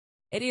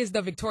It is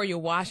the Victoria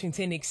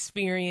Washington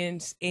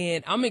experience,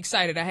 and I'm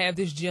excited. I have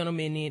this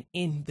gentleman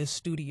in the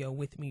studio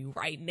with me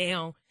right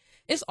now.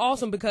 It's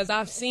awesome because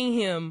I've seen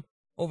him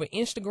over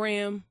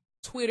Instagram,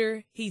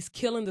 Twitter. He's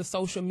killing the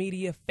social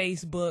media,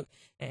 Facebook,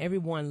 and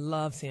everyone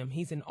loves him.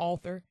 He's an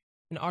author,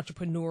 an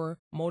entrepreneur,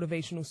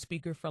 motivational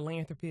speaker,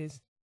 philanthropist,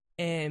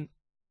 and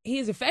he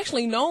is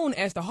affectionately known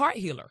as the heart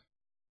healer.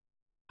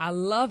 I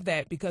love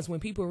that because when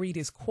people read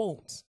his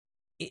quotes,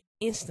 it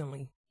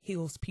instantly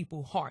heals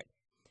people's heart.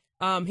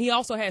 He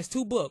also has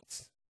 2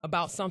 books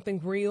about something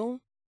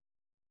real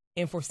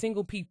and for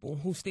single people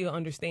who still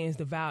understands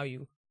the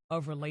value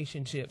of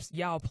relationships.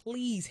 Y'all,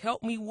 please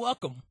help me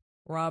welcome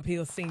Rob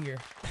Hill Sr.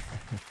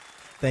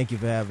 Thank you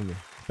for having me.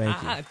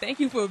 Thank you. Thank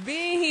you for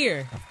being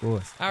here. Of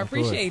course. I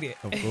appreciate it.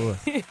 Of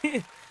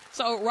course.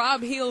 So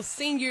Rob Hill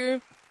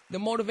Sr., the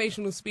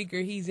motivational speaker,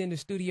 he's in the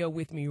studio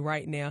with me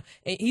right now.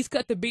 And he's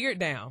cut the beard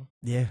down.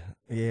 Yeah.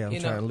 I'm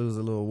trying to lose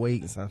a little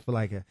weight, so I feel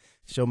like I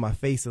show my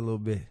face a little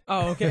bit.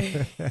 Oh,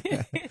 okay.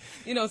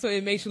 So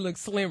it makes you look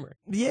slimmer.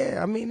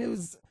 Yeah, I mean, it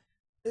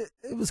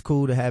was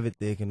cool to have it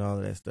thick and all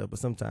of that stuff, but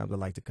sometimes I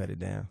like to cut it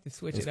down. To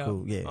switch it's it up.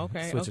 Cool. Yeah.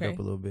 Okay. Switch it up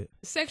a little bit.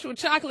 Sexual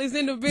chocolate's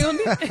in the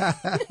building.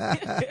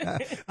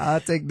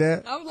 I'll take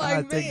that. I'm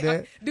like,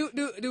 man,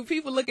 do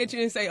people look at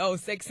you and say, "Oh,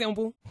 sex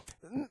symbol"?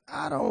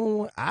 I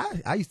don't.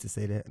 I used to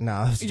say that. No,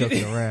 I was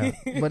joking around.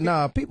 But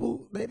no,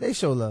 people they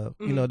show love.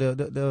 Mm-hmm.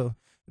 The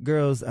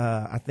girls.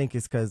 I think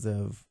it's because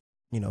of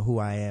who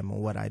I am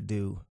and what I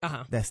do.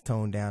 That's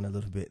toned down a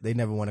little bit. They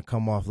never want to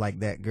come off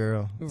like that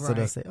girl. Right. So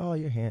they'll say, "Oh,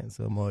 you're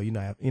handsome," or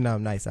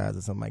I'm nice eyes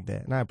or something like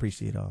that. And I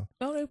appreciate it all.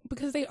 No,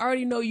 because they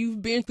already know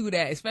you've been through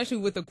that, especially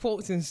with the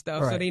quotes and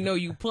stuff. Right. So they know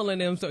you pulling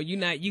them. So you're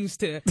not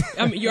used to.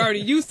 I mean, you're already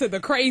used to the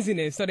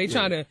craziness. So they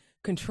trying to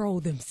control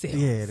themselves.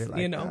 Yeah, they're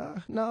like,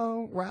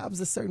 no, Rob's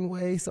a certain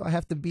way, so I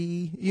have to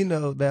be,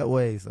 that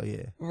way. So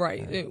yeah.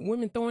 Right.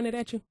 Women throwing it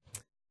at you.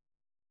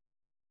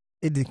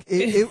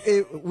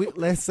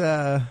 Let's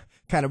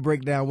kind of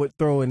break down what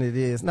throwing it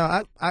is.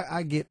 No,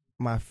 I get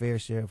my fair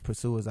share of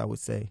pursuers, I would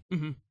say.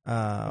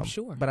 Mm-hmm.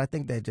 Sure. But I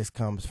think that just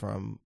comes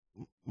from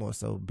more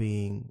so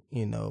being,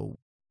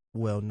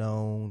 well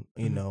known,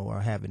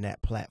 or having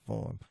that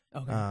platform.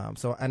 Okay.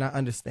 So, and I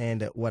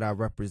understand that what I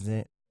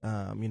represent,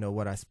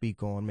 what I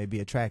speak on may be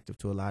attractive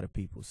to a lot of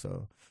people.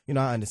 So,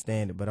 I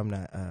understand it, but I'm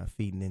not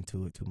feeding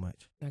into it too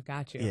much. I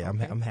got you. Yeah,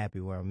 okay. I'm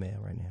happy where I'm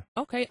at right now.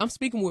 Okay, I'm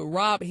speaking with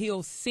Rob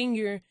Hill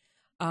Sr.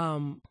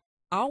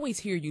 I always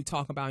hear you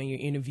talk about in your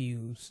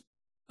interviews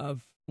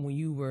of when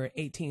you were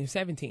 18 or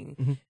 17,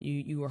 mm-hmm.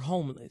 you were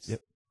homeless.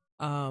 Yep.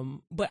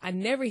 But I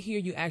never hear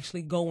you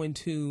actually go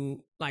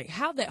into like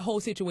how that whole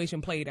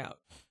situation played out.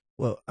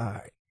 Well,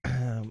 I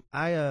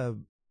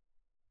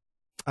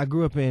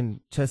grew up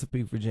in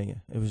Chesapeake,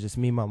 Virginia. It was just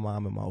me, my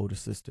mom, and my older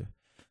sister.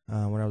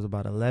 When I was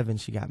about 11,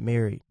 she got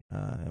married,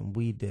 and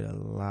we did a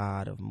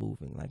lot of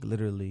moving, like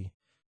literally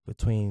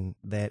between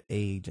that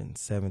age and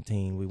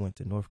 17. We went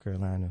to North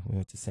Carolina. We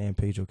went to San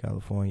Pedro,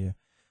 California.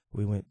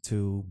 We went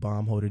to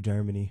Baumholder,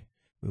 Germany.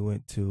 We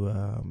went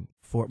to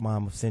Fort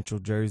Monmouth, Central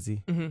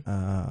Jersey,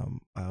 mm-hmm.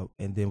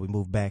 And then we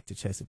moved back to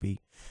Chesapeake.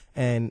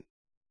 And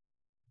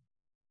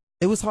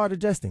it was hard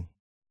adjusting,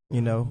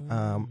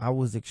 I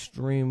was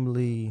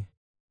extremely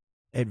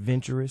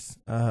adventurous,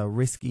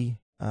 risky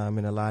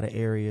in a lot of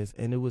areas,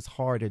 and it was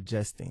hard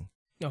adjusting.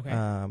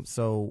 Okay.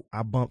 So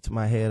I bumped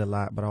my head a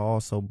lot, but I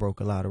also broke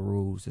a lot of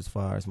rules as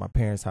far as my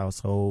parents'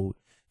 household,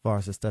 as far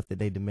as the stuff that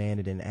they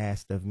demanded and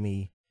asked of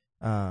me.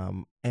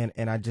 And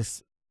I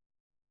just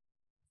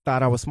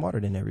thought I was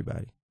smarter than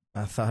everybody.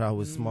 I thought I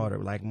was smarter,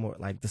 more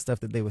like the stuff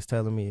that they was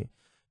telling me.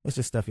 It's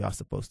just stuff y'all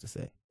supposed to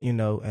say,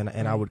 and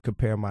I would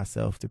compare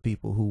myself to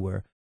people who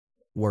were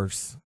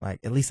worse.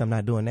 Like, at least I'm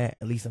not doing that.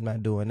 At least I'm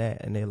not doing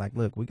that. And they're like,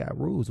 look, we got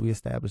rules. We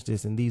established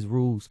this, and these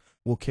rules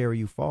will carry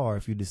you far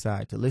if you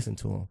decide to listen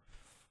to them.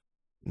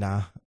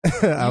 Nah,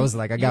 I was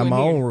like, I got my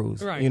own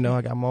rules, right.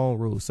 I got my own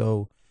rules.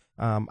 So,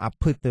 I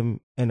put them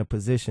in a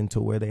position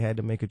to where they had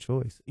to make a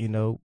choice,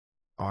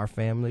 our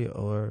family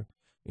or,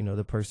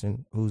 the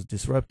person who's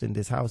disrupting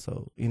this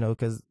household,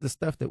 because the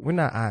stuff that we're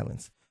not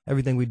islands,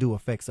 everything we do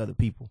affects other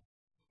people.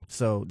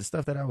 So the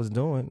stuff that I was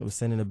doing was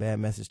sending a bad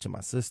message to my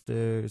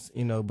sisters,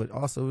 but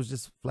also it was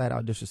just flat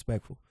out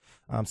disrespectful.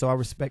 So I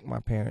respect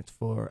my parents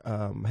for,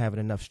 having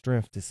enough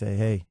strength to say,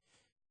 hey,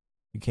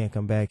 you can't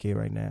come back here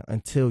right now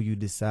until you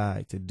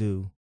decide to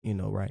do,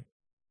 right.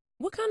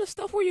 What kind of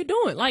stuff were you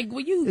doing? Like,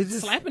 were you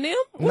slapping them?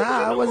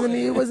 Nah,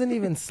 it wasn't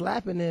even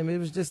slapping them. It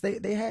was just,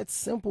 they had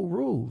simple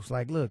rules.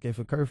 Like, look, if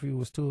a curfew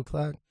was 2:00,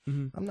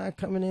 mm-hmm. I'm not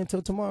coming in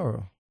till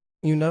tomorrow,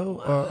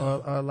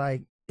 wow. or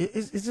like,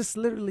 it's just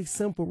literally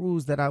simple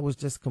rules that I was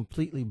just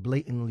completely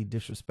blatantly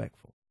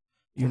disrespectful,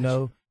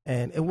 know?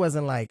 And it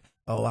wasn't like,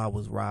 oh, I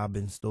was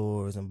robbing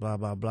stores and blah,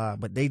 blah, blah.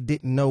 But they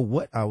didn't know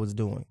what I was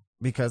doing.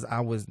 Because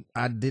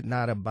I did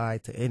not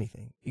abide to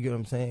anything. You get what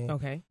I'm saying?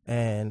 Okay.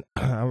 And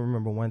I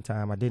remember one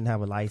time I didn't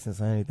have a license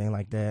or anything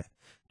like that,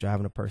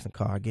 driving a person's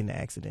car, getting in an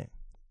accident.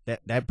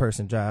 That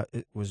person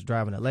was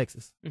driving a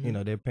Lexus.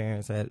 Mm-hmm. Their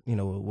parents had,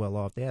 were well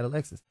off. They had a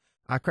Lexus.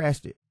 I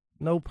crashed it.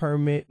 no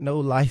permit, no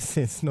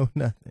license, no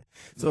nothing.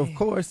 So Man. of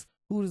course,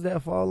 who does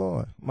that fall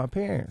on? My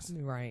parents.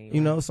 Right.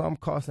 You know, so I'm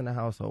costing the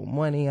household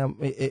money.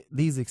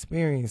 These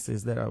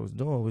experiences that I was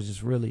doing was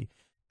just really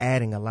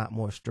adding a lot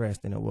more stress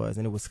than it was,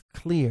 and it was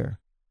clear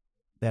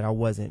that I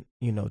wasn't,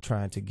 you know,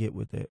 trying to get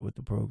with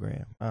the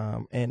program.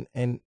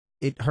 And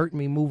it hurt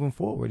me moving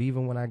forward,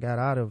 even when I got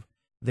out of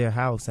their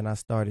house and I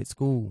started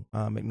school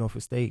at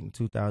Norfolk State in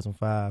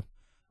 2005.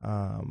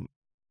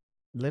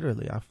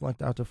 Literally, I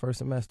flunked out the first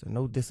semester.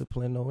 No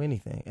discipline, no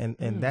anything.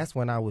 And that's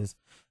when I was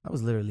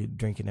literally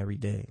drinking every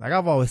day. Like,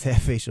 I've always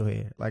had facial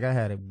hair. Like, I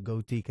had a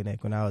goatee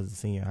connect when I was a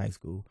senior in high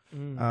school.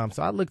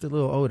 So I looked a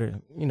little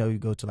older. You know, you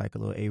go to like a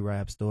little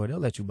Arab store, they'll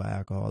let you buy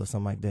alcohol or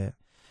something like that.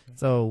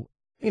 So,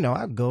 you know,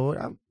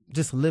 I'm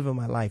just living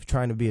my life,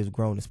 trying to be as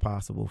grown as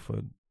possible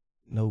for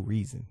no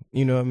reason.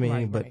 You know what I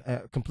mean?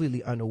 But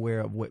completely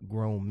unaware of what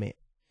grown meant.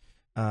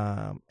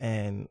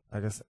 And I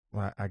guess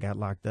I got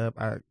locked up.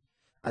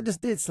 I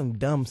just did some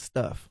dumb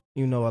stuff,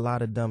 you know, a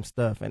lot of dumb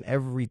stuff. And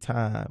every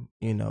time,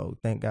 you know,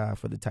 thank God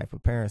for the type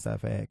of parents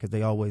I've had, because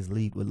they always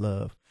lead with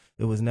love.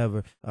 It was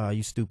never,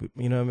 you stupid.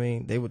 You know what I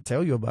mean? They would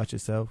tell you about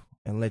yourself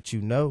and let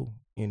you know,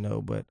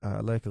 but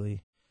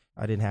luckily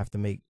I didn't have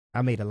to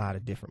I made a lot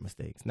of different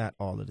mistakes, not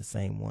all of the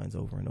same ones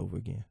over and over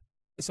again.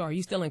 So are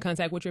you still in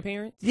contact with your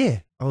parents? Yeah.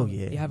 Oh,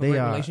 yeah. You have a great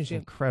relationship?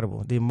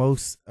 Incredible. The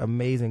most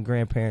amazing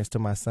grandparents to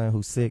my son,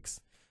 who's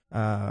 6.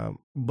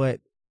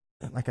 But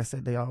like I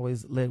said, they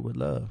always led with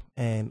love.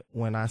 And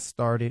when I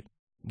started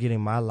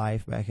getting my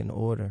life back in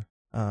order,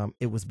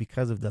 it was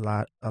because of a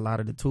lot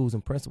of the tools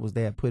and principles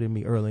they had put in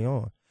me early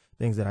on,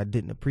 things that I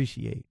didn't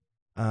appreciate.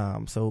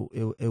 So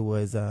it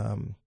was, I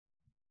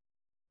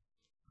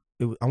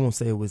won't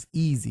say it was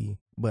easy,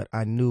 but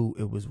I knew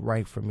it was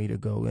right for me to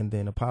go and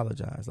then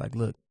apologize. Like,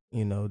 look,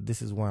 you know,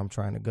 this is where I'm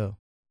trying to go,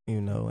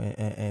 you know,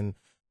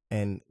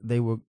 and they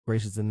were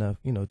gracious enough,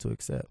 you know, to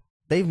accept.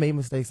 They've made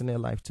mistakes in their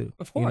life too.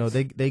 Of course. You know,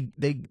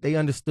 they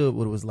understood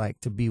what it was like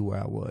to be where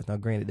I was. Now,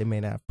 granted, they may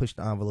not have pushed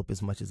the envelope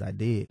as much as I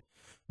did,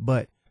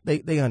 but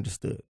they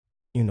understood.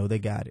 You know, they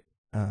got it.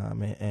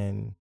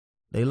 And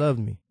they loved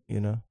me, you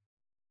know.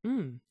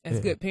 As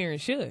good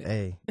parents should.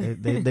 Hey,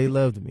 they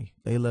loved me.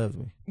 They loved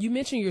me. You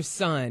mentioned your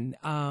son.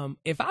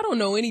 If I don't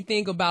know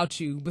anything about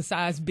you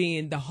besides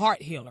being the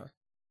heart healer,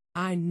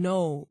 I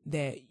know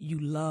that you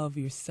love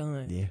your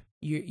son. Yeah.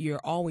 You're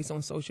always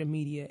on social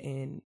media,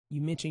 and you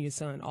mention your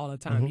son all the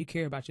time. You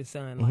care about your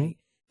son, like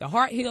the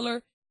heart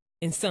healer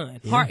and son,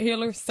 heart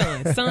healer,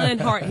 son,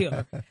 heart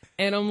healer.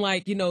 And I'm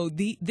like, you know,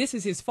 this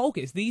is his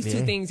focus. These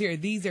two things here,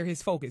 these are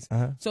his focus.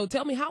 So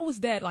tell me, how was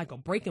that like a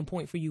breaking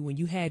point for you when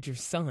you had your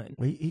son?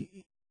 Well,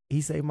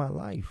 he saved my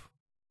life.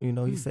 You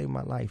know, he saved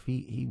my life.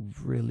 He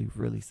really,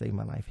 really saved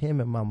my life. Him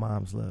and my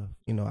mom's love.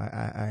 You know,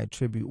 I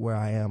attribute where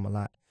I am a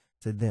lot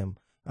to them.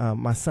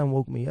 My son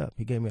woke me up.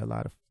 He gave me a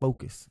lot of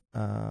focus.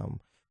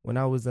 When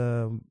I was,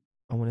 I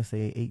want to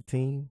say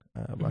 18,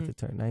 about to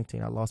turn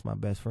 19, I lost my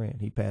best friend.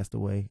 He passed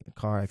away in a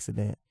car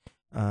accident.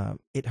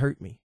 It hurt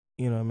me,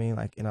 you know what I mean?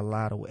 Like, in a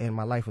lot of ways. And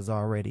my life was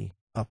already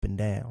up and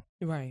down.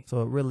 Right.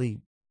 So it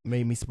really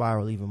made me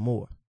spiral even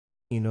more.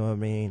 You know what I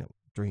mean?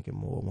 Drinking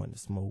more, wanting to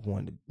smoke,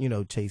 wanting to, you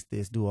know, chase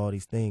this, do all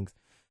these things.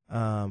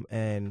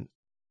 And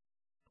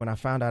when I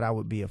found out I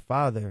would be a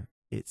father,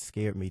 it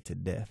scared me to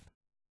death.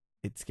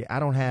 I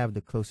don't have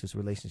the closest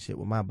relationship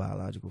with my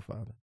biological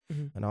father.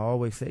 And I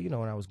always say, you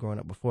know, when I was growing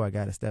up, before I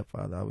got a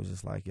stepfather, I was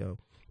just like, yo,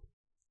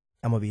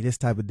 I'm going to be this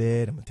type of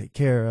dad. I'm going to take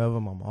care of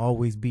him. I'm going to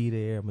always be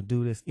there. I'm going to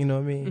do this. You know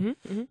what I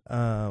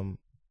mean?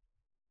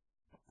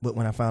 But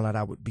when I found out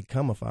I would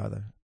become a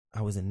father,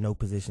 I was in no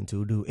position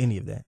to do any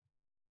of that,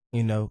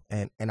 you know,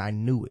 and I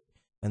knew it.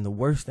 And the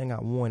worst thing I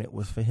wanted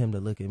was for him to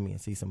look at me and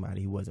see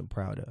somebody he wasn't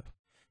proud of,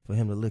 for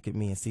him to look at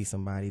me and see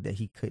somebody that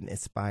he couldn't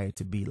aspire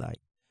to be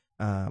like.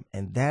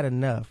 And that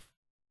enough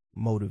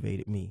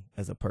motivated me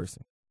as a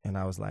person. And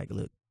I was like,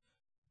 look,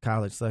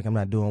 college suck. I'm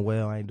not doing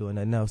well. I ain't doing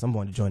nothing else. I'm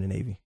going to join the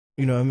Navy.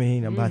 You know what I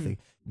mean? I'm about to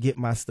get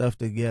my stuff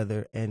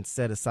together and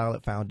set a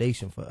solid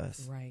foundation for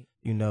us. Right.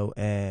 You know,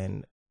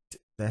 and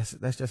that's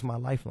just my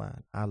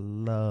lifeline. I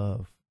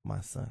love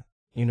my son.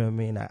 You know what I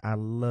mean? I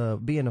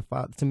love being a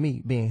father. To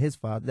me, being his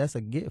father, that's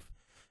a gift.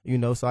 You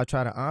know, so I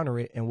try to honor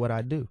it in what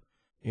I do.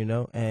 You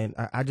know, and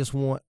I just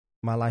want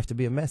my life to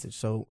be a message.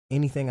 So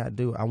anything I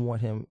do, I want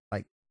him,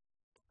 like,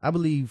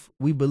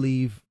 we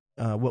believe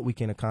what we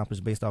can accomplish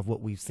based off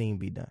what we've seen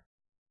be done,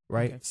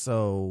 right? Okay.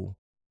 So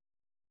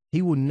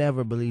he will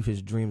never believe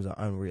his dreams are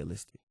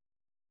unrealistic.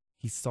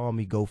 He saw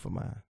me go for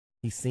mine.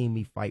 He's seen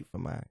me fight for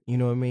mine. You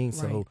know what I mean? Right.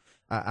 So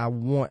I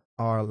want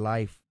our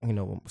life,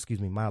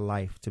 my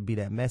life to be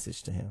that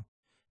message to him.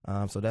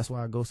 So that's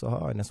why I go so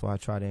hard, and that's why I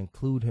try to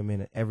include him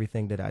in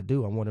everything that I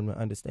do. I want him to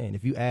understand.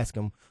 If you ask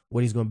him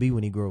what he's going to be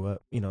when he grow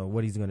up, you know,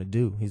 what he's going to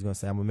do, he's going to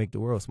say, I'm going to make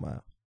the world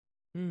smile.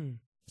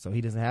 So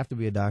he doesn't have to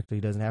be a doctor.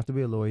 He doesn't have to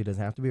be a lawyer. He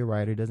doesn't have to be a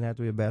writer. He doesn't have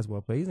to be a basketball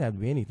player. He doesn't have to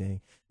be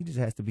anything. He just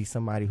has to be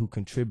somebody who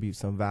contributes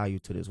some value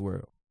to this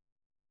world.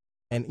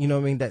 And you know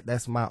what I mean?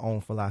 That's my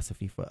own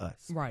philosophy for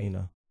us. Right. You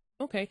know?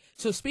 Okay.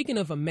 So speaking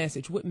of a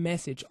message, what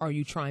message are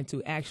you trying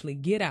to actually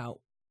get out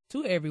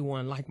to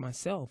everyone like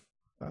myself?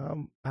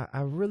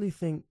 I really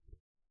think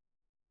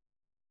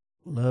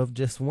love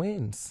just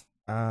wins.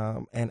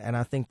 And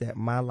I think that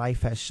my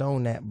life has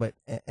shown that,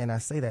 and I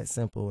say that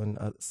simple,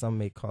 and some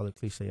may call it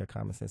cliche or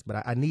common sense,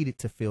 but I need it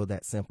to feel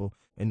that simple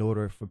in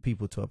order for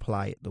people to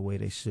apply it the way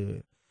they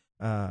should.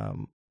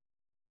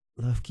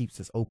 Love keeps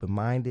us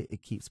open-minded.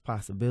 It keeps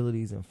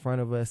possibilities in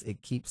front of us.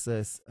 It keeps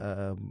us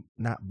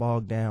not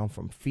bogged down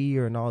from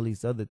fear and all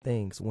these other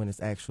things when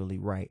it's actually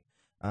right.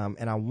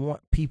 And I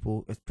want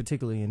people,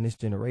 particularly in this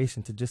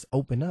generation, to just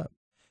open up.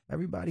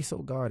 Everybody's so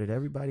guarded.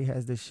 Everybody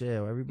has this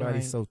shell.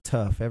 Everybody's so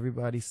tough.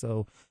 Everybody's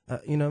so,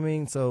 you know what I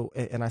mean? So,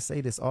 and I say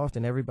this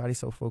often, everybody's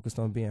so focused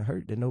on being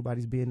hurt that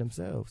nobody's being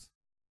themselves.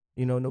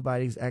 You know,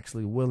 nobody's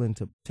actually willing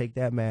to take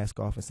that mask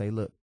off and say,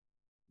 look,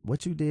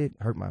 what you did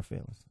hurt my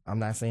feelings. I'm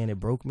not saying it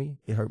broke me.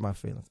 It hurt my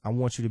feelings. I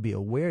want you to be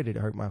aware that it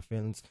hurt my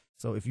feelings.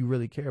 So if you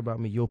really care about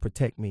me, you'll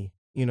protect me,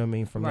 you know what I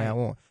mean, from now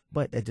on.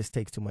 But that just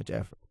takes too much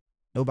effort.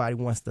 Nobody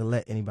wants to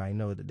let anybody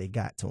know that they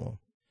got to them.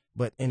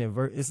 But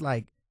it's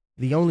like,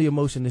 the only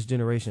emotion this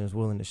generation is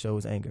willing to show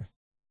is anger.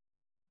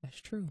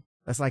 That's true.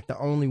 That's like the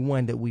only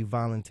one that we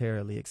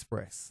voluntarily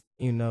express,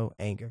 you know,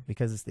 anger,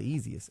 because it's the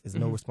easiest. There's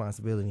no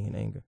responsibility in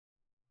anger.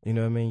 You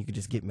know what I mean? You could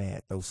just get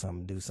mad, throw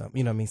something, do something,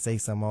 you know what I mean? Say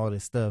something, all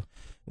this stuff.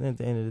 And then at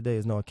the end of the day,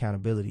 there's no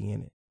accountability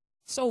in it.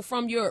 So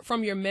from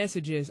your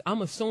messages,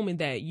 I'm assuming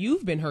that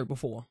you've been hurt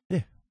before.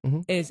 Yeah.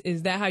 Mm-hmm.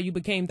 Is that how you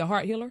became the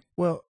heart healer?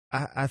 Well,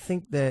 I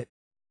think that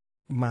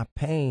my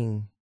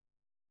pain,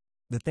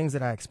 the things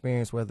that I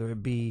experienced, whether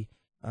it be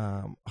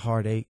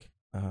heartache,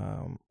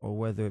 or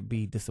whether it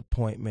be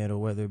disappointment, or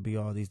whether it be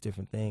all these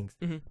different things,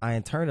 I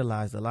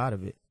internalized a lot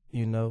of it,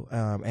 you know,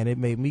 and it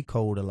made me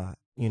cold a lot,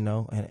 you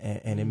know,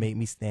 and it made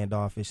me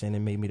standoffish, and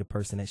it made me the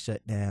person that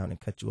shut down and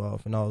cut you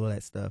off and all of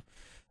that stuff.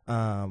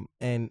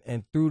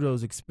 And through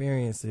those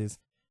experiences,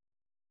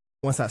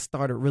 once I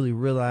started really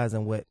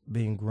realizing what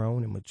being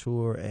grown and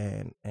mature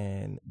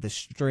and the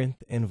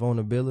strength and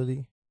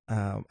vulnerability,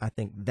 I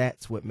think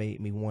that's what made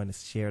me want to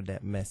share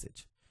that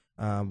message.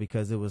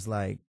 Because it was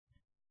like,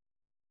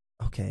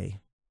 okay,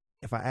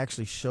 if I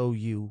actually show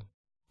you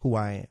who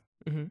I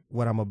am,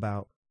 what I'm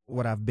about,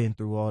 what I've been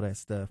through, all that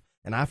stuff,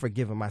 and I've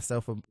forgiven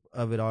myself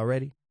of it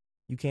already,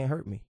 you can't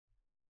hurt me.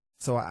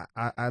 So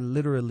I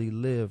literally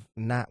live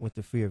not with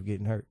the fear of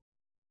getting hurt.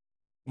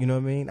 You know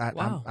what I mean?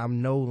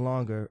 I'm no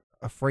longer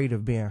afraid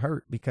of being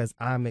hurt because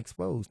I'm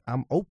exposed.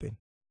 I'm open.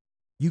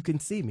 You can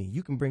see me.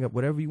 You can bring up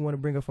whatever you want to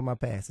bring up from my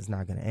past. It's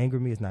not going to anger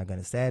me. It's not going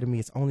to sadden me.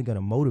 It's only going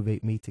to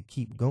motivate me to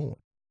keep going.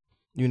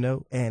 You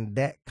know, and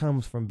that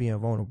comes from being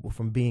vulnerable,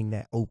 from being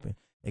that open,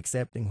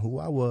 accepting who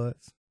I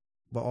was,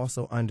 but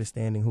also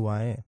understanding who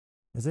I am.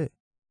 That's it.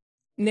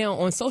 Now,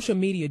 on social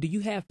media, do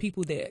you have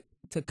people that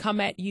to come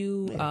at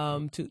you,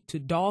 to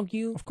dog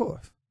you? Of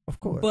course.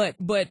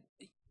 But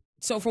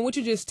so from what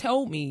you just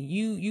told me,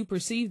 you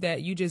perceive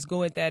that you just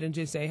go at that and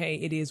just say, hey,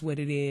 it is what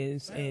it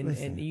is,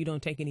 and you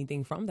don't take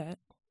anything from that.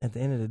 At the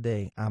end of the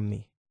day, I'm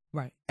me.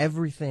 Right.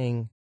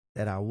 Everything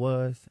that I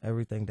was,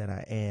 everything that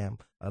I am,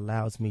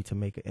 allows me to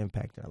make an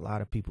impact in a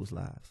lot of people's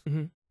lives.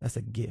 That's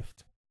a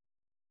gift.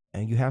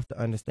 And you have to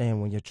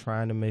understand, when you're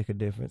trying to make a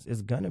difference,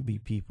 it's gonna be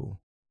people,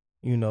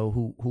 you know,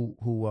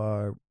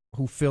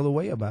 who feel a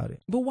way about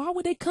it. But why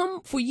would they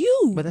come for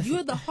you? But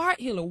you're the heart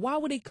healer. Why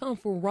would they come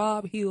for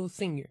Rob Hill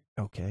Sr.?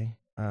 Okay.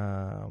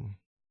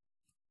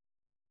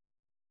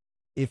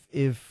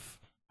 If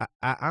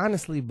I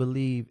honestly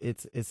believe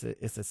it's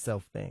a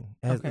self thing.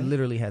 It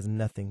literally has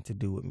nothing to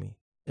do with me.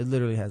 It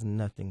literally has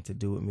nothing to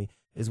do with me.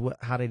 It's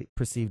how they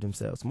perceive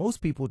themselves.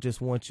 Most people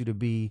just want you to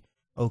be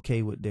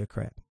okay with their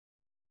crap.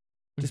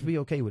 Just be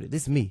okay with it.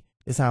 This is me.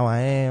 This is how I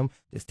am.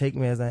 Just take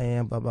me as I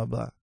am, blah, blah,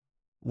 blah.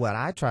 What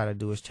I try to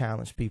do is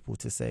challenge people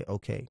to say,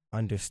 okay,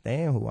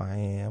 understand who I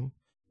am,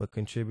 but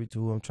contribute to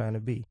who I'm trying to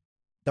be.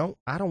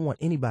 I don't want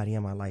anybody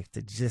in my life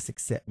to just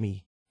accept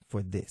me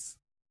for this.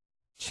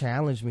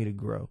 Challenge me to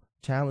grow.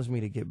 Challenge me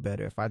to get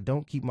better. If I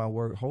don't keep my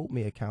word, hold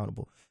me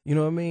accountable. You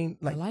know what I mean?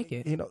 I like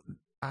it. You know,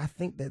 I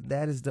think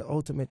that is the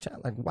ultimate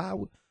challenge. Like,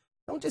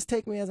 don't just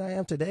take me as I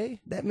am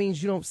today. That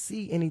means you don't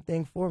see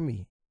anything for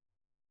me.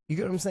 You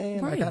get what I'm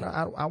saying? Right. Like,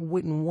 I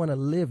wouldn't want to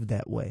live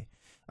that way.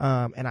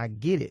 And I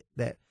get it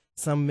that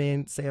some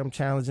men say I'm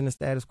challenging the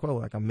status quo,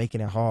 like I'm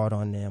making it hard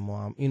on them, or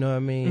I'm, you know what I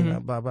mean?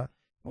 Blah, blah.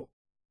 Well,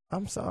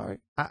 I'm sorry.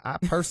 I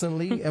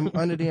personally am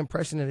under the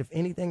impression that if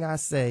anything I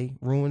say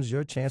ruins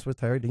your chance with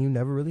her, then you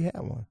never really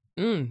had one.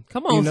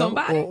 Come on,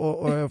 somebody.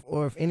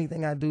 Or if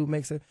anything I do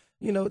makes her,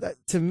 you know, that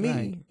to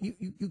me,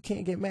 you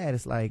can't get mad.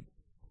 It's like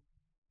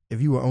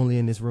if you were only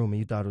in this room and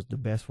you thought it was the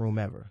best room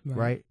ever,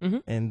 right?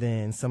 And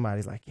then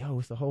somebody's like, yo,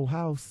 it's the whole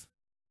house.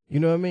 You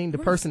know what I mean? The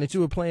person that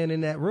you were playing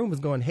in that room is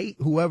going to hate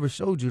whoever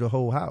showed you the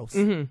whole house.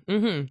 You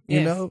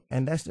know?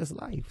 And that's just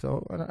life.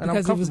 So, and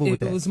I'm comfortable with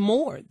that. It was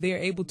more. They're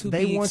able to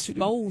be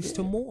exposed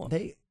to more.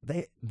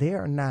 They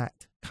are not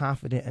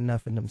confident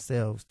enough in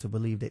themselves to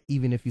believe that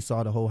even if you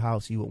saw the whole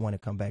house, you would want to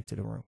come back to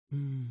the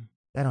room.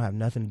 That don't have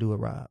nothing to do with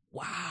Rob.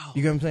 Wow.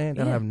 You get what I'm saying?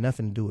 That don't have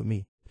nothing to do with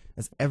me.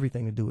 That's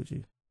everything to do with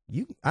you.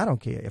 I don't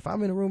care. If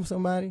I'm in a room with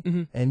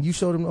somebody and you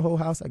show them the whole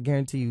house, I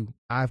guarantee you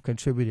I've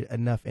contributed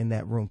enough in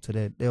that room to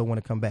that they'll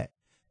want to come back.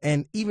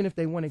 And even if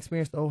they want to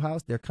experience the whole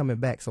house, they're coming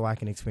back so I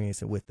can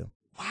experience it with them.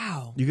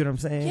 Wow. You get what I'm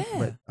saying? Yeah.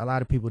 But a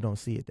lot of people don't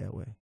see it that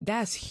way.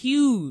 That's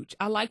huge.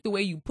 I like the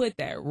way you put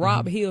that.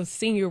 Rob Hill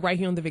Sr. right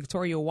here on the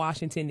Victoria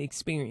Washington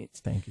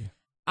Experience. Thank you.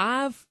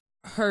 I've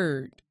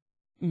heard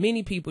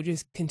many people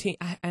just continue,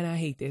 and I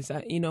hate this.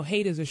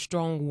 Hate is a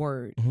strong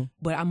word,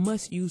 but I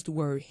must use the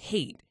word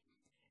hate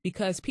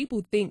because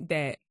people think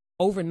that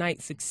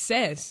overnight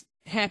success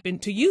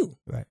happened to you.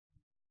 Right.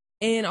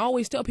 And I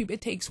always tell people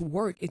it takes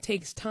work, it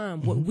takes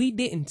time. What we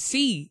didn't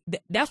see,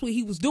 that's what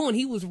he was doing.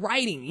 He was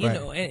writing, you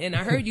know, and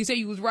I heard you say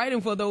he was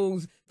writing for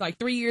those like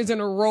 3 years in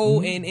a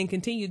row and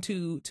continue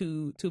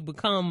to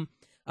become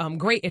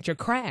great at your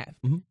craft.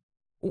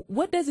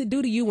 What does it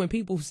do to you when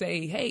people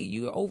say, hey,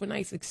 you're an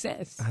overnight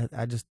success?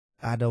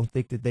 I don't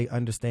think that they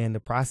understand the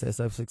process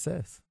of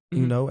success,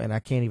 you know, and I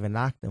can't even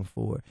knock them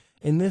for it.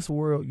 In this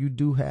world, you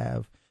do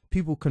have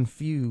people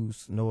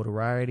confuse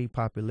notoriety,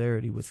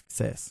 popularity with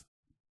success.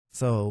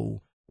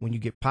 So when you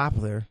get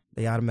popular,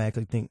 they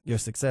automatically think you're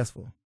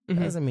successful. That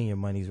doesn't mean your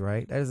money's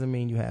right. That doesn't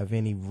mean you have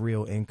any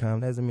real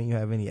income. That doesn't mean you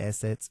have any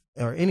assets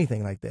or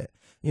anything like that.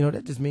 You know,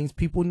 that just means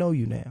people know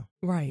you now.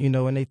 Right. You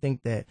know, and they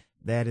think that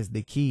that is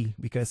the key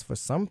because for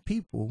some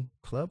people,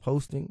 club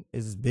hosting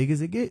is as big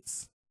as it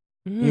gets.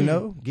 You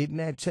know, getting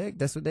that check,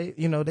 that's what they,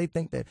 you know, they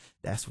think that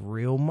that's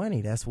real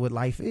money. That's what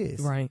life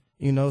is. Right.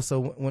 You know,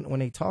 so when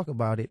they talk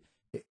about it,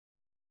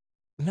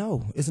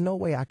 no, there's no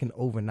way I can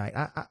overnight.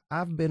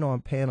 I've been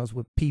on panels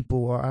with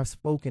people or I've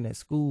spoken at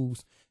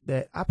schools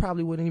that I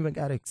probably wouldn't even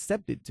got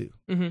accepted to.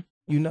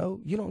 You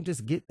know, you don't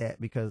just get that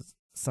because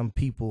some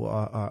people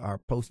are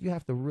post. You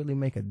have to really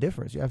make a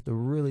difference. You have to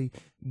really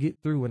get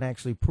through and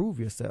actually prove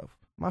yourself.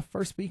 My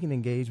first speaking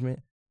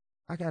engagement,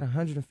 I got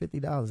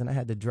 $150 and I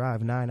had to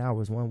drive 9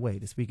 hours one way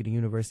to speak at the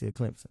University of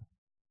Clemson.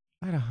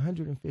 I had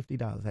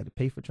 $150. I had to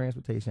pay for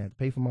transportation. I had to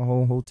pay for my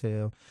whole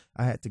hotel.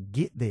 I had to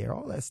get there,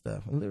 all that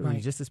stuff. And literally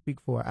just to speak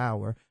for an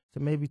hour to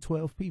maybe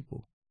 12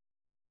 people.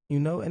 You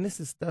know, and this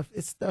is stuff,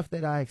 it's stuff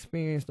that I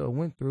experienced or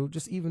went through,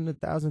 just even the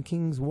Thousand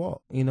Kings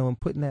Walk, you know, and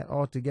putting that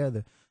all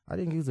together. I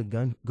didn't use a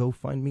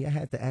GoFundMe. I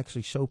had to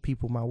actually show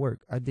people my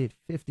work. I did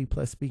 50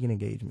 plus speaking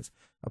engagements.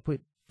 I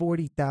put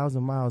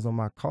 40,000 miles on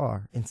my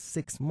car in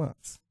 6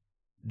 months.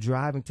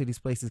 Driving to these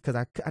places because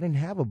I didn't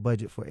have a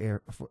budget for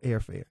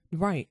airfare.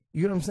 Right.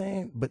 You know what I'm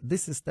saying? But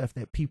this is stuff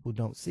that people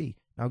don't see.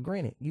 Now,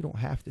 granted, you don't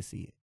have to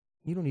see it.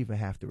 You don't even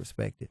have to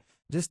respect it.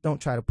 Just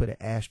don't try to put an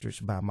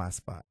asterisk by my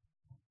spot.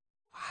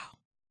 Wow.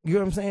 You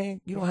know what I'm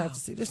saying? You don't have to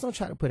see. Just don't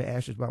try to put an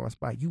asterisk by my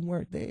spot. You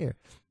weren't there.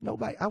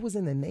 Nobody. I was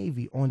in the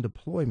Navy on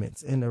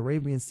deployments in the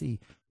Arabian Sea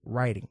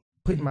writing,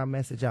 putting my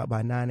message out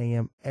by 9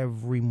 a.m.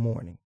 every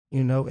morning.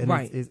 You know, and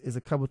it's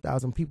a couple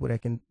thousand people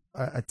that can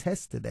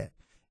attest to that.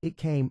 It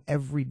came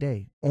every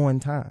day on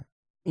time.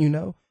 You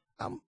know,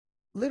 I'm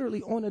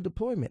literally on a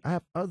deployment. I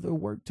have other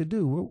work to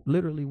do. We're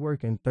literally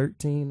working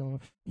 13 or,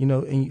 you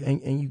know,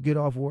 and you get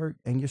off work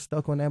and you're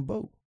stuck on that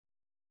boat.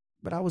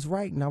 But I was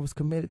writing. I was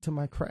committed to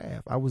my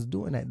craft. I was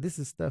doing that. This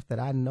is stuff that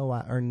I know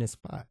I earned this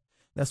spot.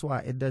 That's why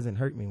it doesn't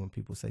hurt me when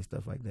people say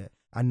stuff like that.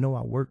 I know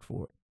I worked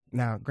for it.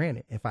 Now,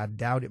 granted, if I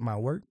doubted my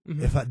work,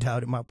 if I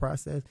doubted my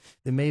process,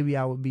 then maybe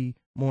I would be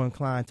more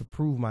inclined to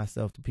prove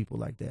myself to people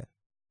like that.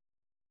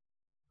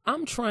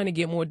 I'm trying to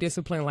get more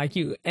disciplined like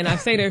you. And I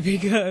say that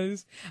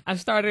because I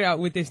started out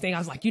with this thing. I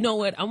was like, you know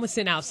what? I'm going to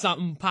send out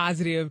something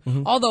positive.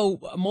 Although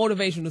a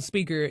motivational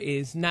speaker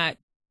is not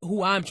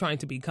who I'm trying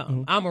to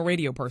become. I'm a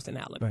radio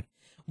personality. Right.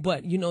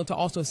 But, you know, to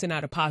also send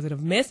out a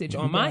positive message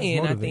on my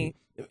end, motivate.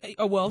 I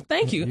think. Well,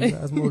 thank you. You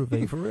guys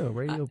motivate for real.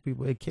 Radio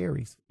people, it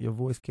carries. Your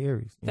voice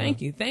carries.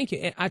 Thank you.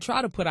 And I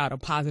try to put out a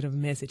positive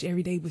message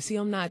every day. But see,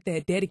 I'm not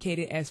that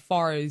dedicated as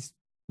far as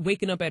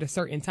waking up at a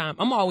certain time.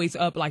 I'm always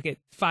up like at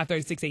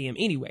 5:30, 6 a.m.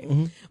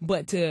 anyway.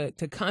 But to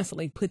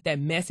constantly put that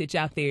message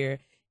out there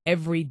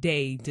every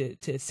day,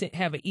 to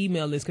have an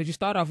email list, because you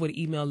start off with an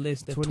email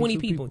list of 22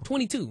 people.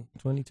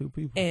 22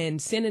 people.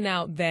 And sending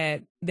out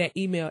that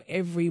email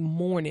every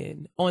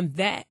morning in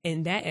that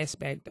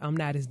aspect, I'm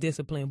not as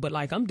disciplined. But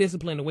like I'm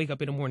disciplined to wake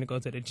up in the morning, go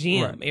to the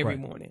gym every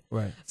morning.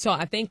 Right. So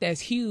I think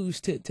that's huge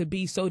to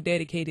be so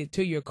dedicated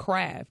to your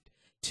craft,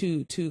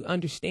 to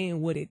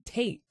understand what it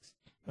takes.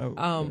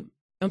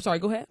 I'm sorry,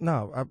 go ahead.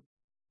 No,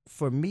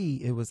 for me,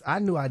 it was, I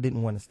knew I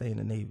didn't want to stay in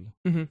the Navy.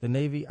 The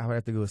Navy, I would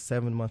have to go a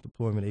 7-month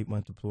deployment,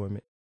 8-month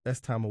deployment. That's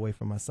time away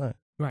from my son.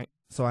 Right.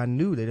 So I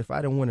knew that if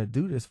I didn't want to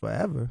do this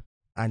forever,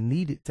 I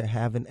needed to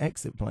have an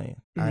exit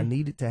plan. I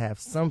needed to have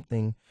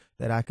something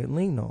that I could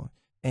lean on.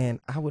 And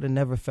I would have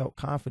never felt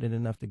confident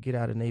enough to get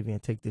out of the Navy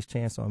and take this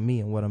chance on me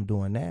and what I'm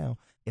doing now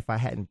if I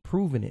hadn't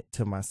proven it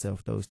to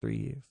myself those 3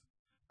 years.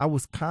 I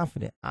was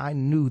confident. I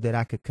knew that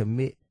I could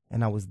commit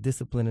and I was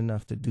disciplined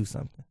enough to do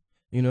something.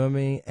 You know what I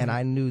mean? And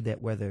I knew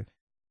that whether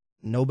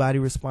nobody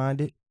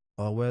responded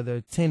or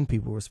whether 10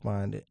 people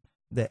responded,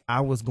 that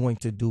I was going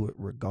to do it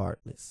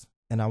regardless.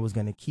 And I was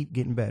going to keep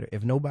getting better.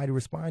 If nobody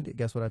responded,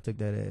 guess what I took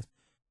that as?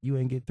 You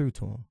ain't get through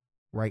to them.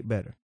 Write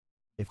better.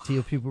 If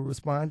 10 people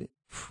responded,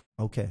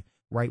 okay,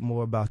 write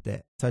more about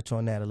that. Touch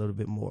on that a little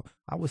bit more.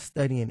 I was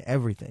studying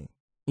everything.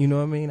 You know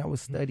what I mean? I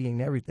was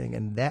studying everything,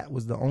 and that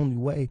was the only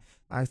way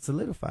I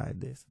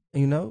solidified this,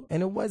 you know?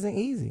 And it wasn't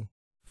easy.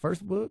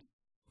 First book,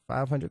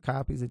 500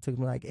 copies. It took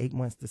me like 8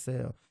 months to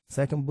sell.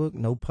 Second book,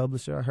 no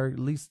publisher. I heard at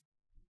least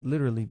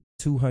literally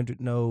 200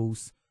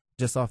 no's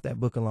just off that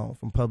book alone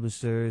from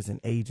publishers and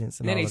agents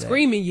and now all they of that.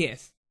 screaming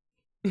yes.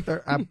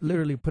 I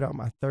literally put out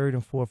my third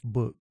and fourth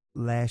book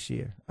last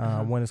year.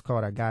 One is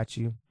called I Got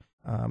You.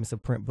 It's a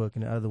print book,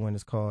 and the other one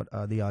is called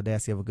The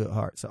Audacity of a Good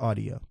Heart. It's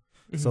audio.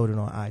 Sold it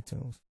on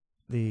iTunes.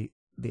 The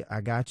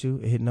I Got You,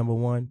 it hit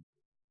 #1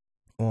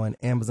 on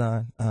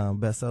Amazon,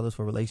 bestsellers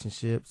for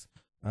relationships,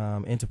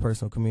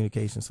 interpersonal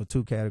communication, so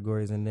 2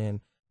 categories. And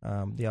then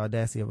The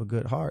Audacity of a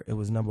Good Heart, it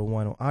was #1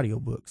 on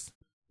audiobooks.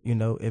 You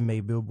know, it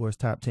made Billboard's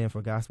top 10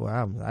 for gospel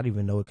albums. I didn't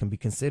even know it can be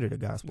considered a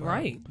gospel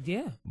album.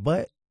 Yeah.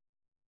 But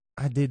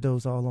I did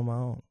those all on my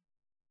own.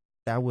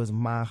 That was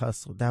my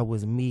hustle. That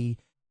was me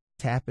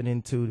tapping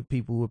into the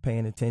people who were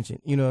paying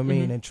attention, you know what I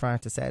mean, and trying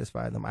to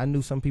satisfy them. I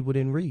knew some people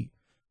didn't read.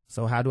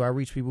 So how do I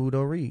reach people who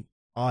don't read?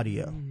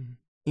 Audio.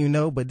 You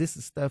know, but this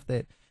is stuff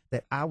that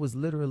I was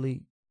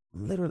literally,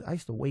 I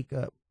used to wake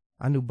up.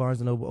 I knew Barnes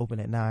 & Noble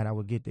opened at 9. I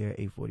would get there at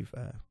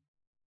 8:45.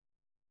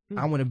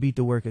 I want to beat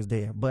the workers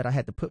there, but I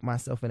had to put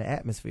myself in the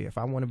atmosphere. If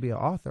I want to be an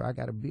author, I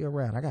got to be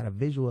around. I got to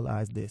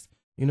visualize this.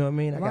 You know what I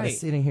mean? I got to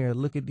sit in here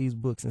and look at these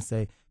books and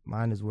say,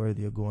 mine is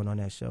worthy of going on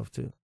that shelf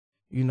too.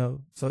 You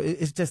know? So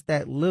it's just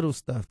that little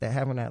stuff, that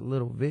having that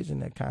little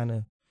vision that kind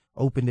of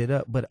opened it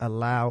up, but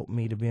allowed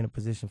me to be in a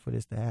position for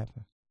this to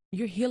happen.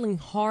 You're healing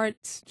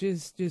hearts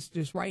just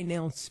right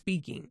now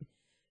speaking.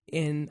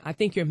 And I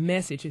think your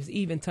message is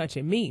even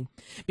touching me,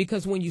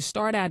 because when you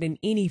start out in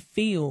any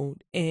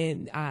field,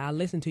 and I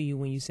listen to you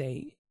when you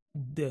say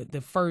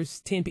the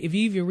first 10, if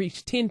you even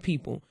reach 10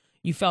 people,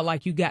 you felt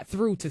like you got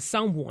through to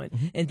someone.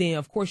 And then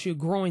of course you're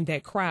growing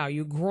that crowd,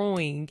 you're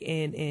growing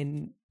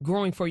and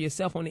growing for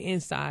yourself on the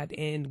inside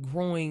and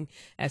growing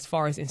as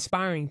far as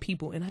inspiring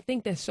people. And I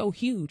think that's so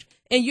huge.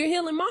 And you're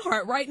healing my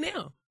heart right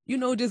now. You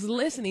know, just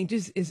listening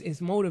just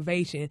is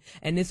motivation,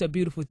 and it's a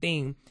beautiful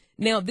thing.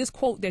 Now, this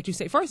quote that you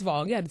say, first of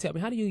all, you got to tell me,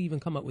 how do you even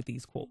come up with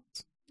these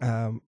quotes?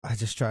 I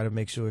just try to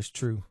make sure it's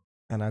true,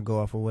 and I go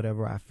off of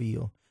whatever I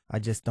feel. I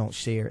just don't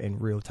share in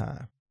real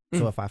time.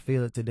 So if I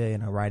feel it today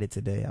and I write it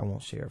today, I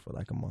won't share it for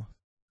like a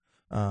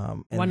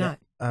month. Why not?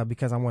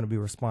 Because I want to be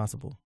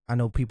responsible. I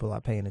know people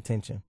are paying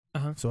attention.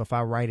 So if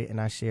I write it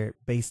and I share it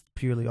based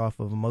purely off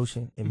of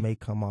emotion, it may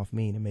come off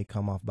mean, it may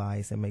come off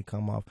biased, it may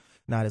come off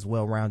not as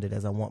well-rounded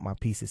as I want my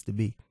pieces to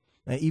be.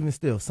 And even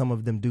still, some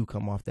of them do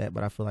come off that,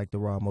 but I feel like the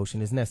raw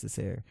emotion is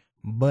necessary.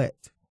 But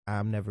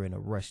I'm never in a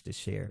rush to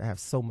share it. I have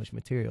so much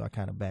material, I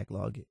kind of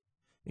backlog it,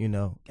 you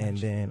know. Gotcha. And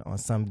then on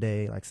some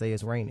day, like say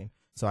it's raining,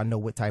 so I know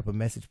what type of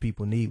message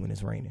people need when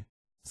it's raining.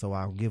 So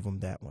I'll give them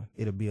that one.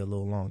 It'll be a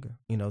little longer.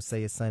 You know,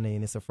 say it's Sunday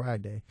and it's a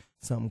Friday,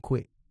 something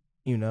quick.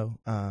 You know,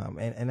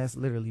 and that's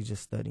literally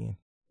just studying,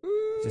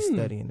 just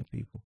studying the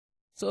people.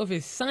 So if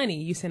it's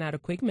sunny, you send out a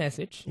quick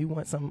message. You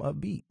want something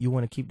upbeat. You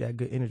want to keep that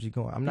good energy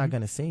going. I'm not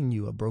going to send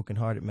you a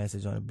brokenhearted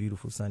message on a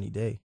beautiful sunny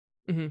day.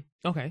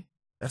 Okay.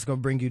 That's going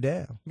to bring you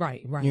down.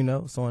 Right. You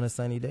know, so on a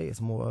sunny day, it's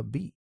more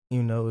upbeat.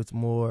 You know, it's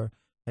more,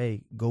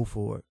 hey, go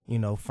for it. You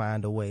know,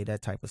 find a way,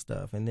 that type of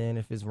stuff. And then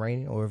if it's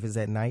raining or if it's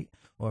at night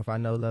or if I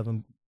know Love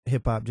and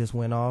Hip Hop just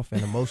went off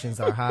and emotions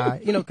are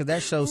high, you know, because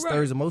that show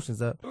stirs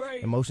emotions up.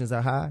 Emotions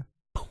are high.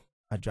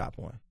 I drop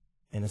one,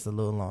 and it's a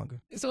little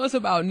longer. So it's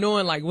about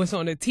knowing like what's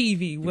on the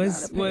TV.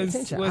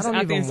 I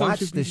don't even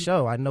watch the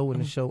show. I know when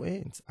the show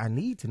ends. I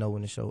need to know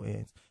when the show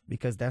ends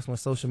because that's when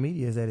social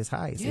media is at its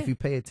highest. If you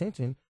pay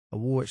attention,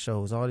 award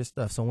shows, all this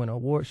stuff. So when an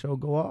award show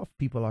go off,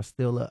 people are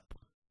still up.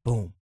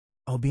 Boom.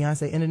 Oh,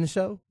 Beyonce ended the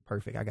show?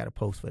 Perfect. I got a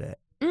post for that.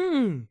 You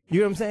know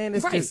what I'm saying?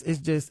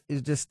 It's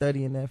just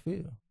studying that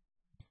field.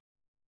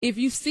 If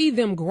you see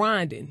them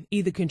grinding,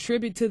 either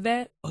contribute to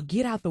that or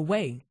get out the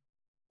way.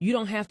 You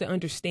don't have to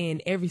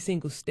understand every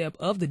single step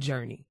of the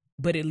journey,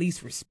 but at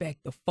least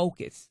respect the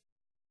focus.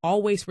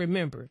 Always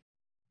remember,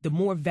 the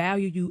more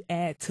value you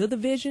add to the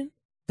vision,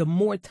 the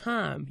more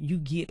time you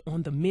get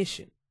on the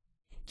mission.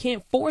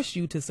 Can't force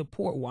you to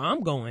support where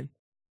I'm going.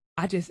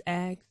 I just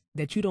ask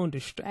that you don't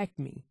distract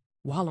me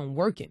while I'm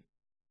working.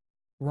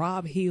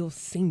 Rob Hill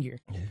Sr.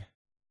 Yeah,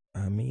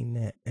 I mean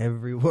that.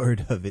 Every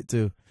word of it,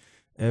 too.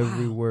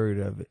 Every word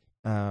of it.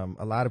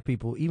 A lot of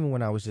people, even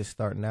when I was just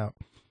starting out,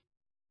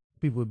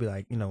 people would be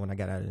like, you know, when I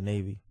got out of the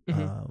Navy,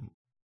 and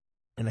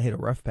I hit a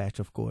rough patch,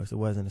 of course. It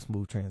wasn't a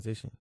smooth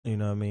transition, you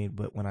know what I mean?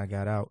 But when I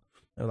got out,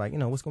 they're like, you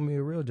know, what's going to be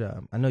a real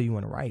job? I know you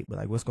want to write, but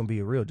like, what's going to be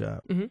a real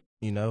job?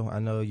 You know, I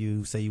know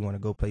you say you want to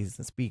go places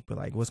and speak, but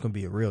like, what's going to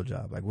be a real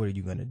job? Like, what are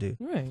you going to do?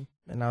 Right.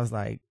 And I was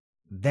like,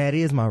 that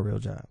is my real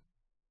job.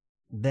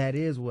 That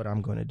is what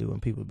I'm going to do. And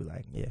people would be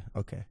like, yeah,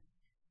 okay.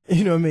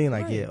 You know what I mean?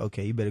 Like, yeah,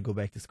 okay, you better go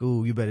back to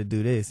school. You better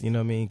do this. You know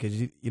what I mean? Because,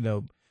 you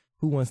know,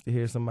 who wants to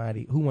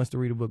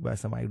read a book by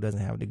somebody who doesn't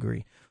have a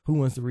degree? Who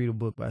wants to read a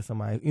book by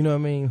somebody, you know what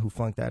I mean, who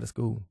flunked out of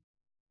school?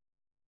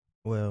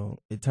 Well,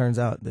 it turns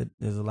out that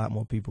there's a lot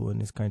more people in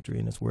this country,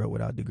 in this world,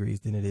 without degrees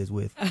than it is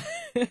with.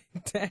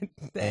 that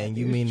And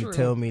you is mean true. to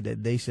tell me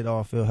that they should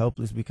all feel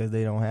helpless because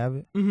they don't have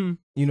it? Mm-hmm.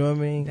 You know what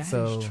I mean? That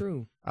so is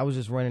true. I was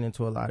just running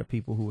into a lot of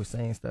people who were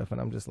saying stuff,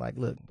 and I'm just like,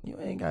 look, you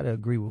ain't got to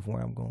agree with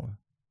where I'm going.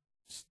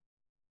 Just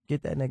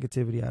get that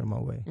negativity out of my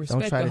way.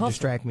 Respect Don't try the to hustle.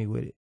 distract me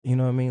with it. You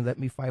know what I mean? Let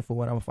me fight for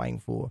what I'm fighting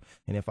for.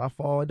 And if I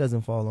fall, it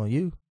doesn't fall on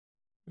you.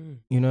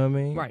 You know what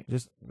I mean? Right.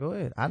 Just go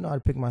ahead. I know how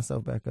to pick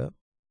myself back up.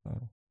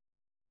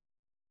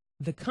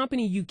 The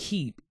company you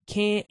keep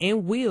can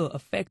and will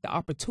affect the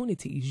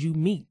opportunities you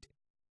meet.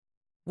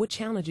 What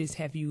challenges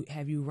have you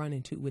run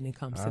into when it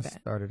comes to I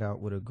that? started out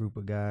with a group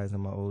of guys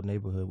in my old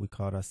neighborhood. We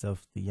called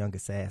ourselves the Young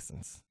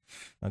Assassins.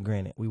 Now,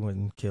 granted, we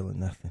wasn't killing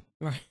nothing.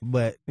 Right.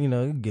 But,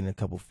 getting a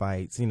couple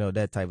fights,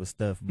 that type of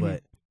stuff.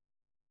 But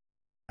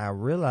I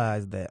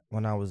realized that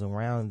when I was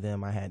around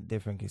them, I had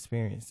different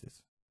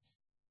experiences.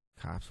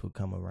 Cops would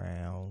come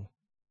around,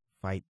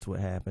 fights would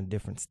happen,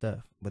 different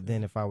stuff. But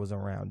then if I was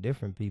around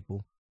different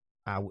people,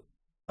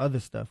 other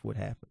stuff would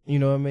happen. You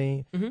know what I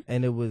mean? Mm-hmm.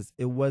 And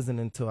it wasn't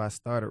until I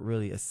started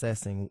really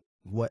assessing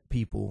what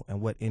people and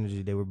what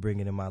energy they were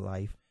bringing in my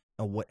life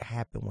and what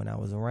happened when I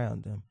was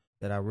around them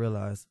that I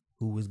realized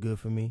who was good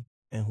for me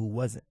and who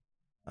wasn't.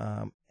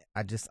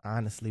 I just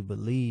honestly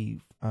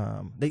believe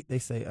they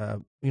say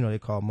they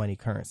call money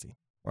currency,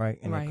 right?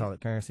 And Right. they call it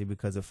currency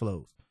because it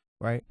flows,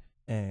 right?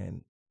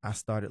 And I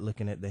started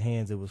looking at the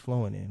hands it was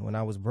flowing in. When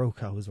I was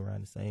broke, I was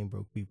around the same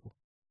broke people.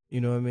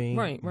 You know what I mean?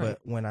 Right. But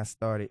when I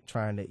started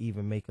trying to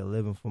even make a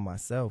living for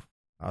myself,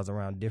 I was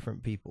around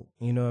different people.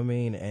 You know what I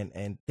mean?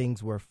 And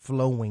things were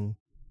flowing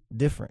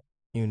different,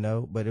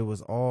 but it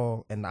was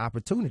all, and the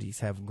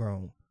opportunities have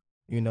grown,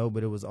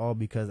 but it was all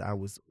because I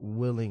was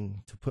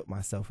willing to put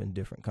myself in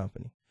different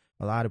company.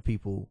 A lot of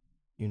people,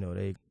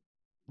 they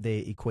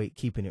equate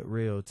keeping it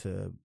real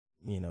to,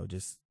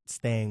 just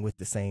staying with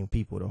the same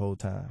people the whole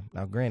time.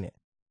 Now, granted,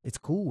 it's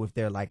cool if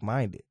they're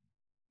like-minded,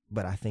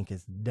 but I think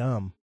it's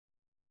dumb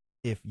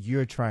if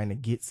you're trying to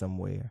get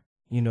somewhere,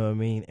 you know what I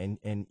mean?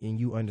 And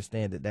you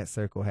understand that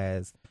circle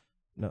has,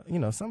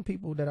 some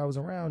people that I was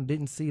around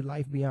didn't see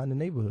life beyond the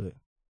neighborhood.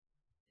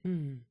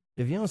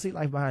 If you don't see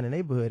life behind the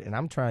neighborhood and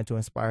I'm trying to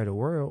inspire the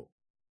world,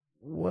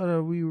 what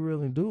are we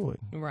really doing?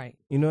 Right.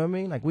 You know what I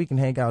mean? Like, we can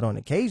hang out on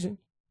occasion.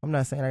 I'm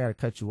not saying I got to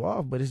cut you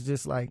off, but it's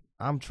just like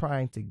I'm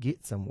trying to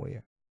get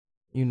somewhere,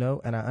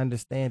 and I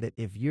understand that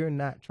if you're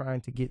not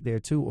trying to get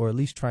there too, or at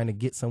least trying to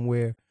get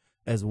somewhere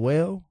as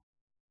well,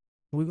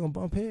 we're going to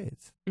bump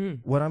heads.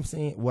 What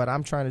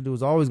I'm trying to do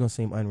is always going to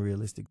seem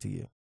unrealistic to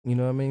you. You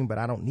know what I mean? But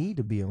I don't need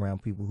to be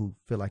around people who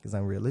feel like it's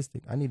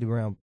unrealistic. I need to be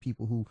around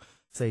people who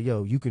say,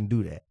 yo, you can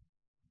do that.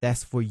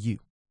 That's for you.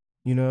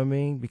 You know what I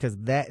mean? Because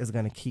that is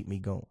going to keep me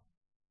going.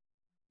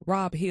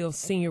 Rob Hill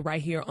Sr.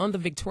 right here on the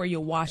Victoria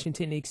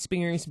Washington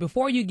Experience.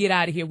 Before you get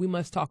out of here, we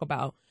must talk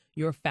about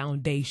your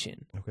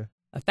foundation. Okay.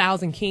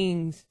 1,000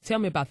 Kings. Tell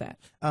me about that.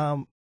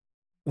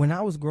 When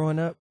I was growing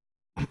up,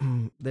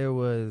 there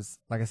was,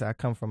 like I said, I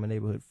come from a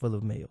neighborhood full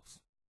of males.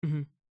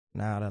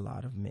 Not a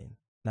lot of men.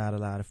 Not a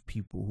lot of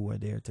people who are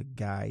there to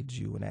guide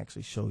you and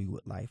actually show you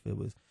what life. It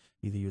was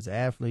either you was an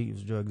athlete, you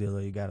was a drug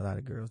dealer, you got a lot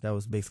of girls. That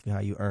was basically how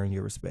you earn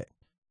your respect.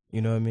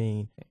 You know what I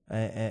mean?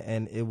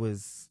 And it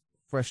was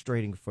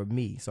frustrating for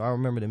me. So I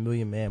remember the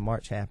Million Man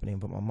March happening,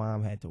 but my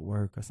mom had to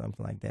work or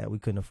something like that. We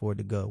couldn't afford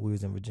to go. We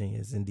was in Virginia,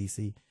 it's in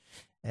D.C.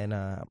 And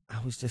I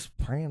was just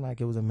praying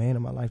like it was a man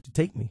in my life to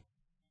take me.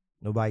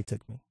 Nobody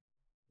took me.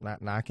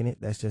 Not knocking it.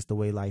 That's just the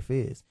way life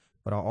is.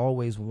 But I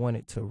always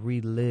wanted to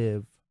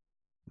relive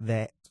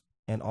that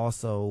and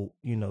also,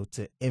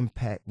 to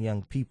impact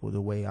young people the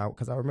way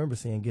because I remember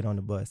seeing Get on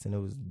the Bus and it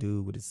was a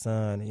dude with his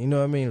son. And you know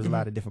what I mean? It was a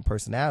lot of different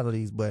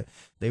personalities, but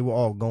they were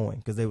all going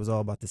because they was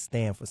all about to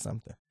stand for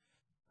something.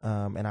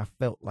 And I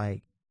felt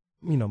like,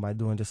 by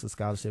doing just a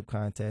scholarship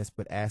contest,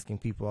 but asking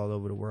people all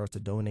over the world to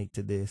donate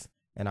to this.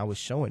 And I was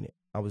showing it.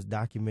 I was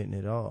documenting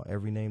it all.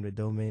 Every name that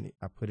donated,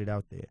 I put it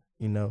out there,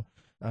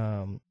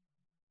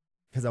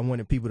 because I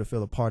wanted people to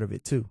feel a part of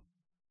it too.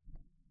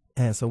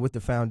 And so with the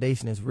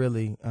foundation, it's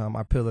really,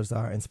 our pillars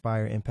are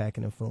inspire, impact,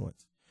 and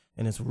influence.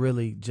 And it's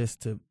really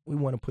just we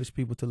want to push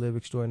people to live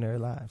extraordinary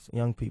lives.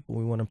 Young people,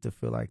 we want them to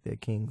feel like they're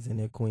kings and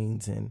they're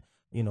queens. And,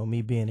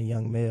 me being a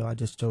young male, I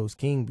just chose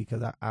king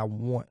because I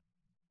want,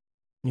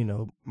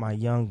 my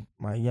young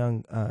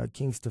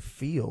kings to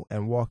feel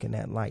and walk in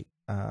that light.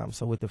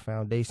 So with the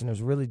foundation,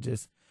 it's really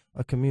just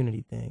a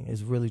community thing.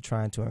 It's really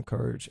trying to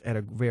encourage at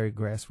a very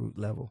grassroots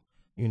level.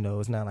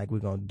 It's not like we're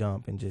going to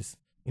dump and just,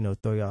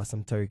 throw y'all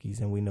some turkeys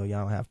and we know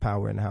y'all don't have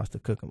power in the house to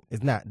cook them.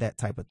 It's not that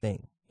type of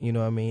thing. You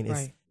know what I mean?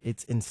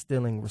 It's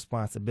instilling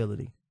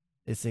responsibility.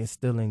 It's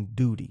instilling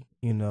duty,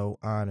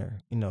 honor,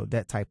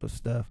 that type of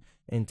stuff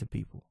into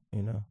people,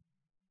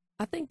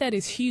 I think that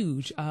is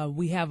huge.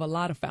 We have a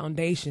lot of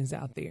foundations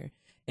out there.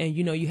 And,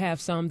 you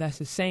have some that's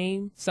the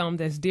same, some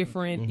that's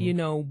different,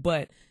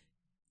 but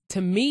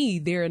to me,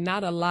 there are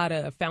not a lot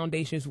of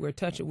foundations we're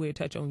touch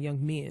on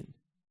young men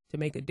to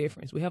make a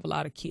difference. We have a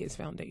lot of kids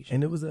foundation.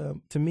 And it was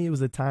to me, it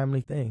was a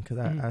timely thing because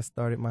I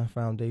started my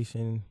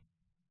foundation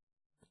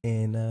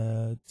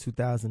in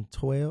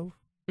 2012.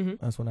 Mm-hmm.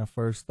 That's when I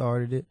first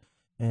started it.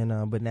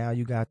 And but now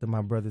you got the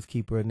My Brother's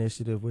Keeper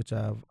initiative, which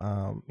I've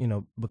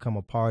become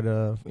a part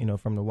of,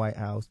 from the White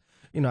House.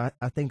 I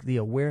think the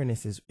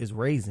awareness is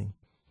raising,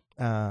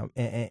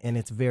 and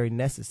it's very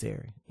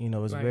necessary.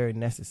 It's Right. very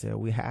necessary.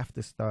 We have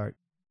to start,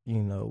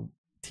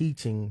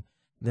 teaching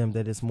them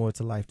that it's more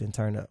to life than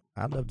turn up.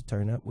 I love to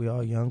turn up. We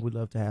all young. We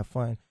love to have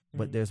fun,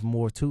 but there's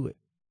more to it.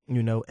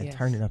 And Yes.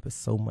 turning up is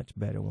so much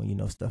better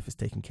when stuff is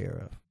taken care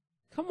of.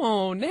 Come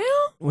on now.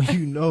 When it's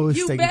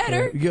You taken care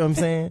better. of. You know what I'm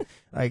saying?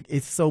 Like,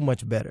 it's so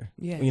much better.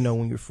 Yes.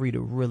 When you're free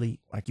to really,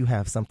 like, you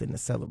have something to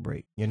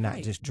celebrate. You're not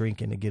Right. just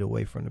drinking to get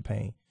away from the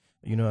pain.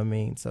 You know what I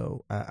mean?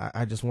 So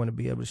I just want to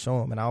be able to show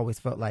them. And I always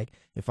felt like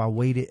if I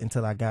waited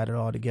until I got it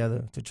all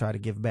together to try to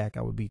give back,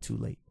 I would be too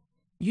late.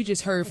 You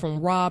just heard from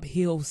Rob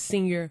Hill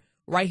Sr.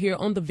 right here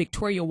on the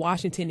Victoria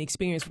Washington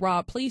Experience.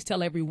 Rob, please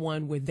tell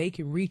everyone where they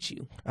can reach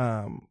you.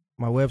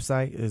 My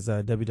website is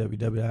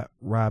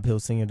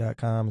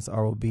www.robhillsenior.com. It's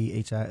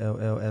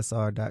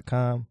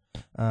ROBHILLSR.com.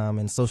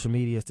 And social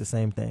media is the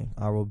same thing,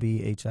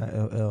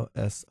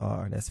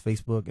 ROBHILLSR. That's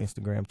Facebook,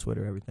 Instagram,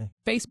 Twitter, everything.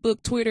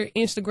 Facebook, Twitter,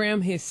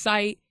 Instagram, his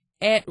site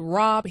at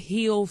Rob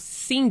Hill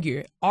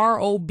Senior,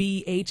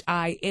 ROBHILLSR.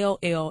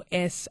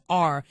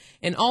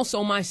 And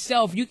also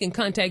myself, you can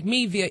contact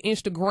me via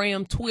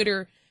Instagram,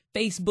 Twitter,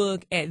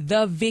 Facebook at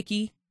The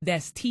Vicky.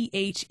 That's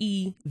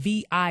THEVICKIII.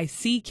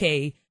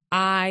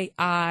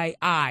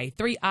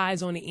 3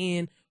 I's on the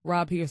end.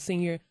 Rob Hill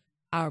Senior,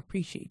 I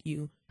appreciate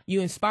you.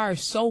 You inspire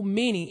so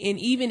many, and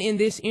even in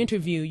this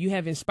interview, you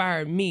have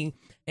inspired me.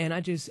 And I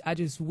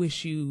just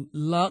wish you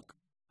luck,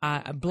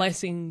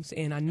 blessings,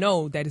 and I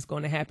know that it's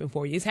going to happen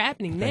for you. It's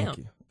happening now.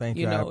 Thank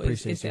you. I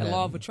appreciate it's that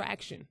law of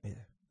attraction. Yeah.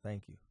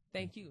 Thank you.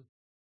 Thank you.